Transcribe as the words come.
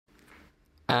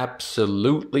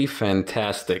Absolutely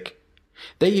fantastic.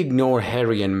 They ignore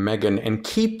Harry and Meghan and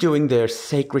keep doing their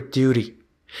sacred duty.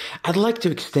 I'd like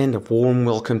to extend a warm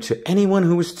welcome to anyone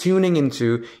who is tuning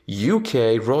into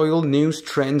UK Royal News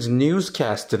Trends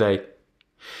newscast today.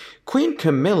 Queen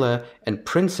Camilla and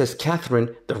Princess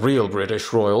Catherine, the real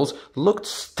British royals, looked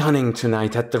stunning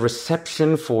tonight at the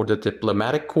reception for the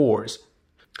diplomatic corps.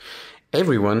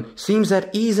 Everyone seems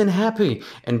at ease and happy,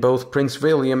 and both Prince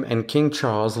William and King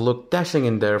Charles looked dashing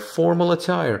in their formal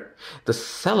attire. The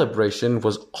celebration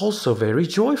was also very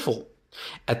joyful.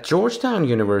 At Georgetown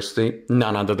University,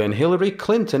 none other than Hillary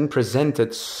Clinton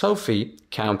presented Sophie,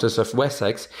 Countess of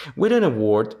Wessex, with an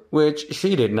award, which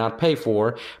she did not pay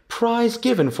for, prize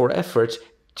given for efforts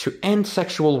to end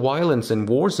sexual violence in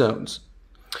war zones.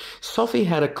 Sophie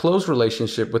had a close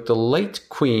relationship with the late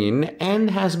Queen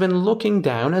and has been looking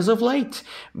down as of late,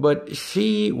 but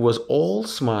she was all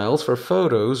smiles for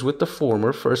photos with the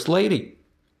former First Lady.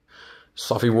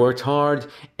 Sophie worked hard,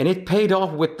 and it paid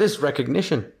off with this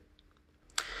recognition.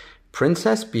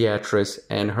 Princess Beatrice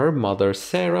and her mother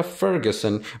Sarah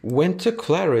Ferguson went to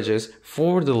Claridge's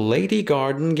for the Lady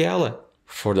Garden Gala.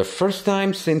 For the first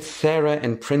time since Sarah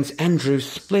and Prince Andrew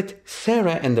split,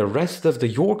 Sarah and the rest of the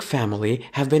York family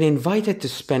have been invited to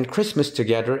spend Christmas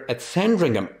together at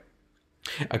Sandringham.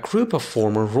 A group of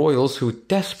former royals who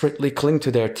desperately cling to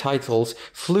their titles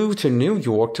flew to New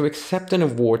York to accept an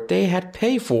award they had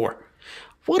paid for.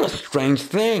 What a strange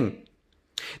thing!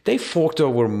 They forked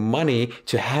over money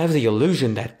to have the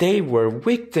illusion that they were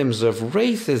victims of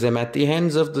racism at the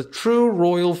hands of the true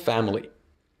royal family.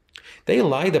 They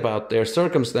lied about their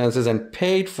circumstances and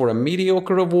paid for a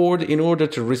mediocre award in order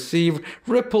to receive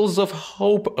Ripples of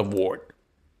Hope award.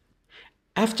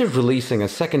 After releasing a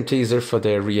second teaser for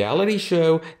their reality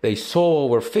show, they saw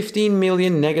over 15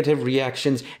 million negative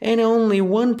reactions and only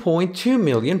 1.2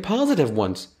 million positive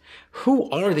ones. Who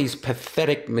are these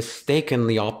pathetic,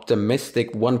 mistakenly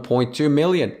optimistic 1.2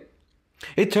 million?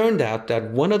 It turned out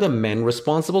that one of the men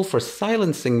responsible for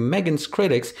silencing Meghan's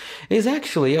critics is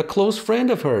actually a close friend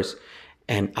of hers.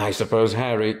 And I suppose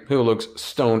Harry, who looks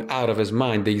stoned out of his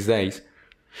mind these days.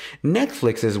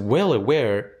 Netflix is well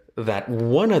aware that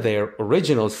one of their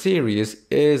original series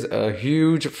is a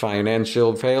huge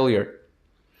financial failure.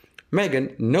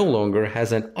 Meghan no longer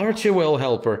has an archie-well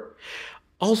helper.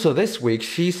 Also this week,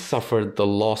 she suffered the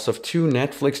loss of 2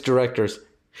 Netflix directors.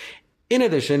 In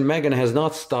addition, Meghan has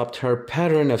not stopped her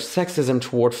pattern of sexism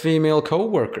toward female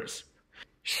co-workers.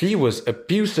 She was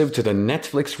abusive to the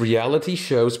Netflix reality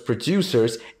show's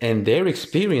producers, and their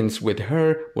experience with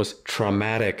her was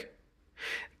traumatic.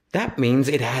 That means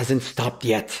it hasn't stopped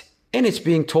yet, and it's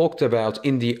being talked about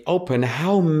in the open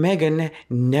how Meghan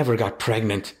never got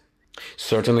pregnant.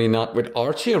 Certainly not with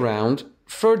Archie around.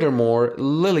 Furthermore,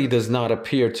 Lily does not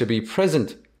appear to be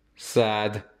present.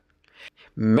 Sad.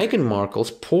 Meghan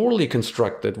Markle's poorly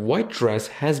constructed white dress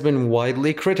has been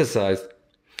widely criticized.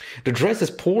 The dress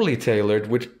is poorly tailored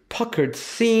with puckered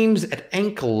seams at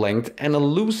ankle length and a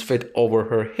loose fit over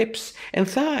her hips and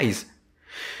thighs.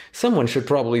 Someone should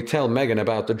probably tell Meghan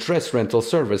about the dress rental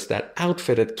service that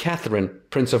outfitted Catherine,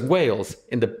 Prince of Wales,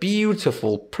 in the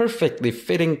beautiful, perfectly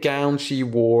fitting gown she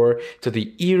wore to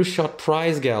the Earshot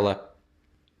Prize Gala.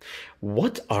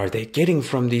 What are they getting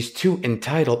from these 2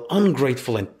 entitled,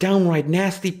 ungrateful, and downright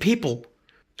nasty people?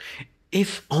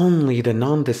 If only the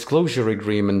non-disclosure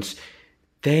agreements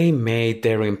they made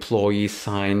their employees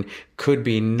sign could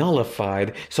be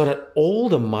nullified so that all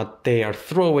the mud they are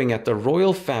throwing at the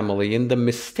royal family in the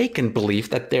mistaken belief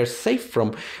that they're safe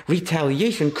from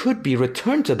retaliation could be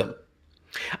returned to them.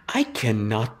 I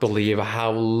cannot believe how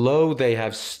low they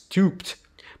have stooped.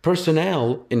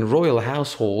 Personnel in royal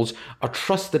households are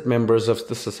trusted members of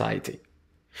the society.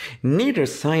 Neither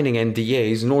signing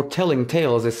NDAs nor telling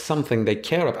tales is something they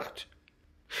care about.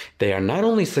 They are not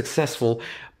only successful,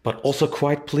 but also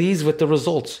quite pleased with the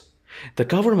results. The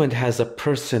government has a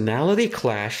personality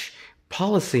clash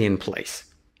policy in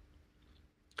place.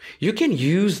 You can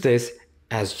use this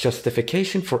as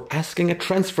justification for asking a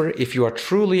transfer if you are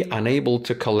truly unable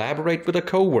to collaborate with a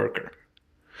coworker.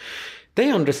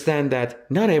 They understand that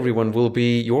not everyone will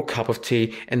be your cup of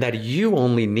tea and that you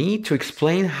only need to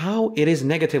explain how it is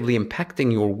negatively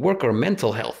impacting your work or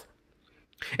mental health.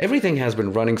 Everything has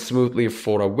been running smoothly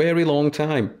for a very long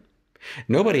time.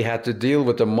 Nobody had to deal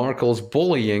with the Markles'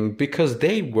 bullying because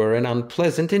they were an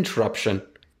unpleasant interruption.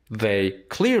 They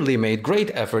clearly made great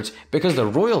efforts because the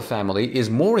royal family is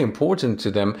more important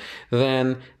to them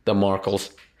than the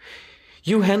Markles.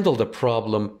 You handle the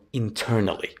problem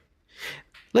internally.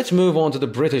 Let's move on to the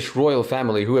British royal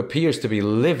family, who appears to be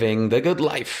living the good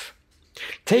life.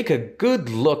 Take a good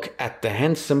look at the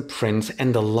handsome prince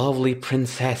and the lovely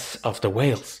princess of the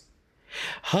Wales.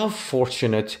 How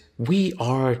fortunate we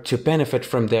are to benefit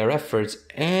from their efforts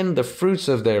and the fruits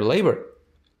of their labor.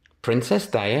 Princess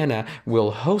Diana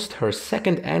will host her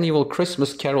second annual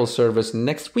Christmas Carol service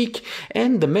next week,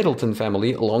 and the Middleton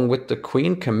family, along with the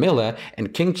Queen Camilla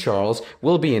and King Charles,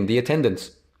 will be in the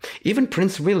attendance. Even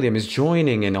Prince William is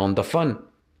joining in on the fun.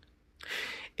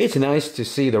 It's nice to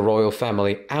see the royal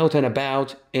family out and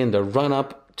about in the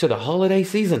run-up to the holiday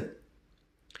season.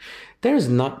 There's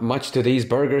not much to these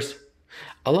burgers.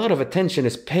 A lot of attention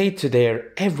is paid to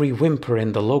their every whimper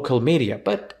in the local media,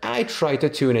 but I try to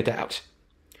tune it out.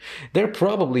 They're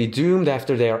probably doomed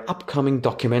after their upcoming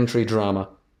documentary drama.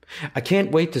 I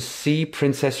can't wait to see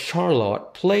Princess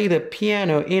Charlotte play the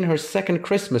piano in her second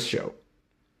Christmas show.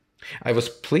 I was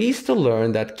pleased to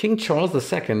learn that King Charles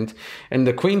II and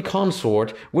the Queen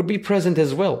Consort would be present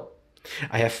as well.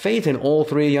 I have faith in all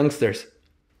three youngsters.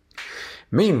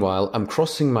 Meanwhile, I'm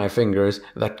crossing my fingers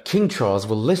that King Charles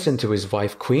will listen to his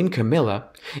wife Queen Camilla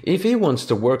if he wants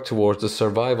to work towards the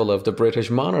survival of the British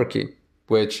monarchy,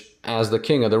 which, as the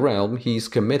king of the realm, he's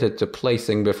committed to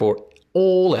placing before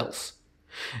all else.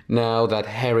 Now that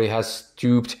Harry has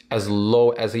stooped as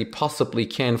low as he possibly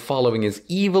can following his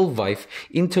evil wife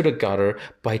into the gutter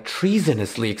by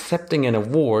treasonously accepting an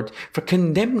award for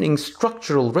condemning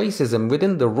structural racism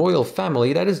within the royal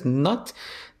family that is not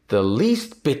the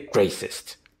least bit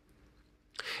racist.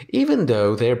 Even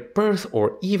though their birth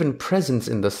or even presence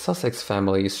in the Sussex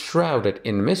family is shrouded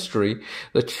in mystery,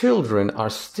 the children are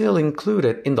still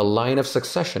included in the line of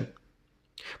succession,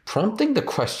 prompting the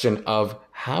question of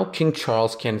how King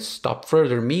Charles can stop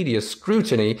further media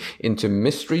scrutiny into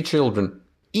mystery children.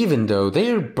 Even though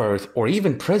their birth or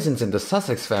even presence in the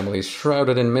Sussex family is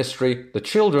shrouded in mystery, the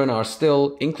children are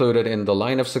still included in the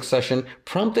line of succession,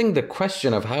 prompting the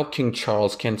question of how King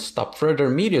Charles can stop further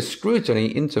media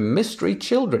scrutiny into mystery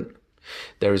children.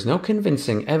 There is no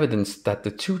convincing evidence that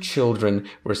the two children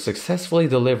were successfully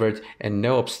delivered, and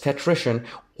no obstetrician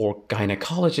or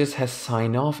gynecologist has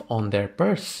signed off on their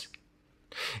births.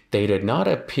 They did not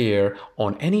appear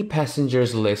on any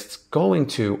passengers' lists going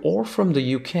to or from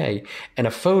the UK, and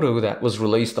a photo that was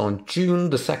released on June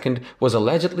the 2nd was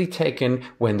allegedly taken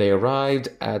when they arrived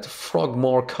at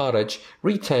Frogmore Cottage,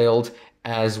 retailed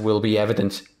as will be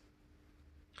evident.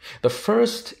 The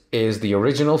first is the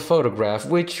original photograph,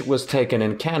 which was taken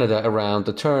in Canada around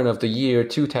the turn of the year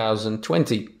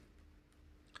 2020.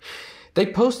 They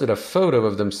posted a photo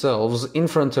of themselves in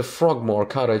front of Frogmore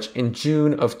Cottage in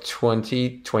June of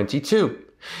 2022.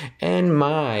 And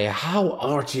my, how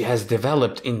Archie has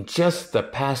developed in just the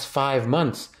past 5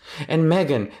 months. And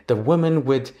Meghan, the woman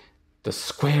with the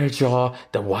square jaw,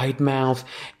 the wide mouth,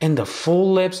 and the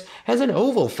full lips, has an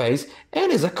oval face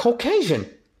and is a Caucasian.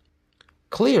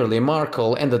 Clearly,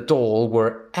 Markle and the doll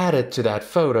were added to that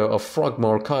photo of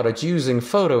Frogmore Cottage using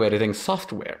photo editing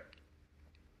software.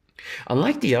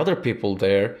 Unlike the other people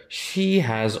there, she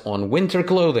has on winter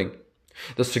clothing.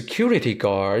 The security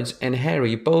guards and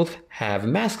Harry both have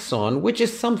masks on, which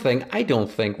is something I don't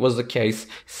think was the case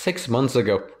 6 months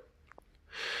ago.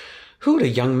 Who the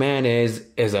young man is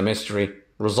a mystery.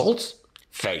 Results?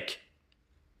 Fake.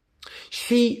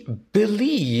 She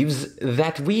believes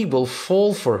that we will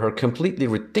fall for her completely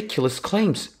ridiculous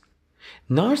claims.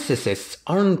 Narcissists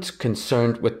aren't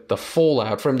concerned with the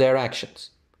fallout from their actions.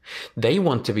 They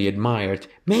want to be admired,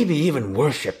 maybe even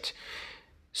worshipped.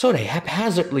 So they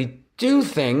haphazardly do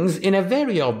things in a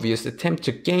very obvious attempt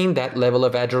to gain that level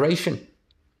of adoration.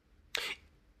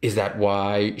 Is that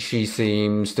why she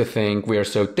seems to think we are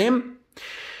so dim?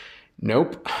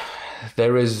 Nope.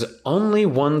 There is only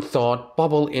one thought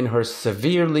bubble in her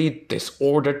severely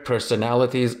disordered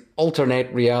personality's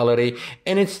alternate reality,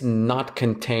 and it's not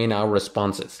contain our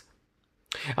responses.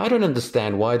 I don't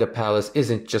understand why the palace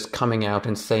isn't just coming out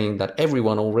and saying that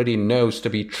everyone already knows to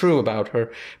be true about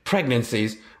her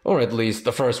pregnancies, or at least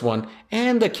the first one,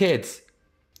 and the kids.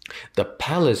 The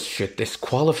palace should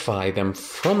disqualify them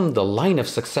from the line of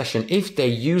succession if they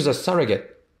use a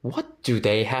surrogate. What do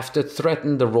they have to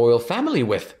threaten the royal family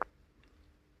with?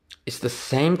 It's the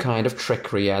same kind of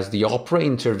trickery as the Opera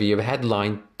interview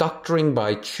headline doctoring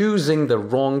by choosing the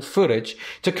wrong footage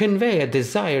to convey a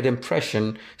desired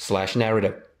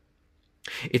impression/narrative.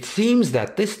 It seems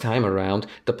that this time around,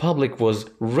 the public was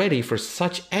ready for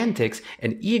such antics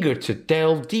and eager to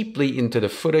delve deeply into the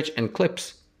footage and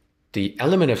clips. The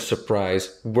element of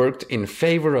surprise worked in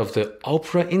favor of the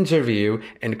Oprah interview,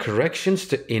 and corrections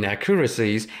to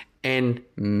inaccuracies and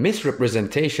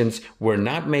misrepresentations were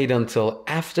not made until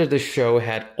after the show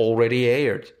had already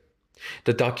aired.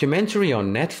 The documentary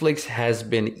on Netflix has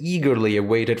been eagerly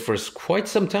awaited for quite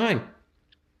some time.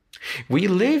 We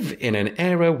live in an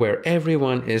era where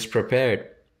everyone is prepared.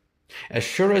 As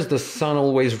sure as the sun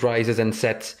always rises and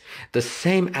sets, the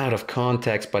same out of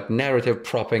context but narrative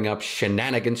propping up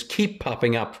shenanigans keep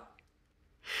popping up.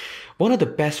 One of the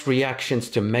best reactions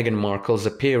to Meghan Markle's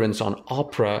appearance on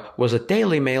Oprah was a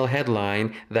Daily Mail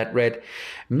headline that read,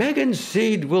 "Meghan's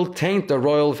seed will taint the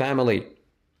royal family."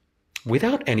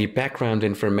 Without any background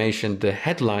information, the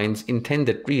headline's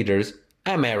intended readers,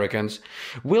 Americans,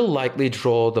 will likely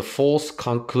draw the false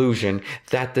conclusion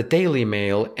that the Daily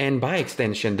Mail, and by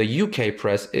extension the UK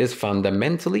press, is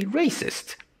fundamentally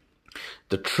racist.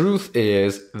 The truth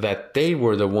is that they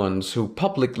were the ones who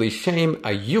publicly shame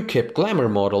a UKIP glamour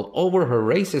model over her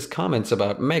racist comments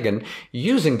about Meghan,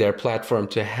 using their platform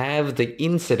to have the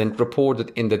incident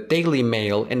reported in the Daily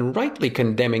Mail and rightly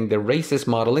condemning the racist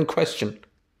model in question.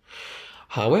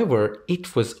 However,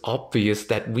 it was obvious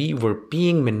that we were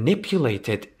being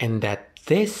manipulated and that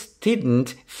this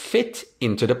didn't fit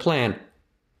into the plan.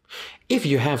 If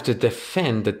you have to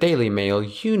defend the Daily Mail,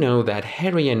 you know that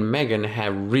Harry and Meghan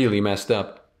have really messed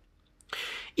up.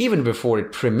 Even before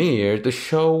it premiered, the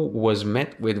show was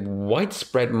met with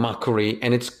widespread mockery,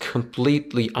 and it's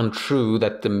completely untrue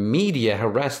that the media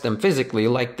harassed them physically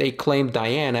like they claimed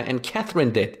Diana and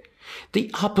Catherine did. The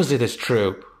opposite is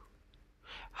true.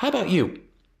 How about you?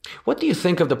 What do you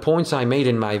think of the points I made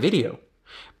in my video?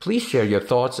 Please share your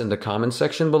thoughts in the comment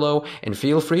section below, and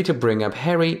feel free to bring up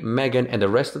Harry, Meghan, and the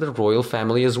rest of the royal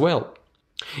family as well.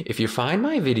 If you find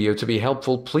my video to be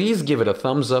helpful, please give it a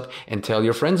thumbs up and tell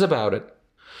your friends about it.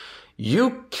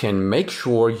 You can make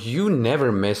sure you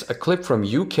never miss a clip from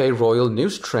UK Royal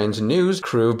News Trends news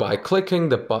crew by clicking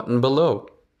the button below.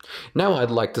 Now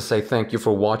I'd like to say thank you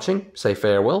for watching, say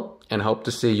farewell, and hope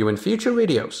to see you in future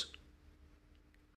videos.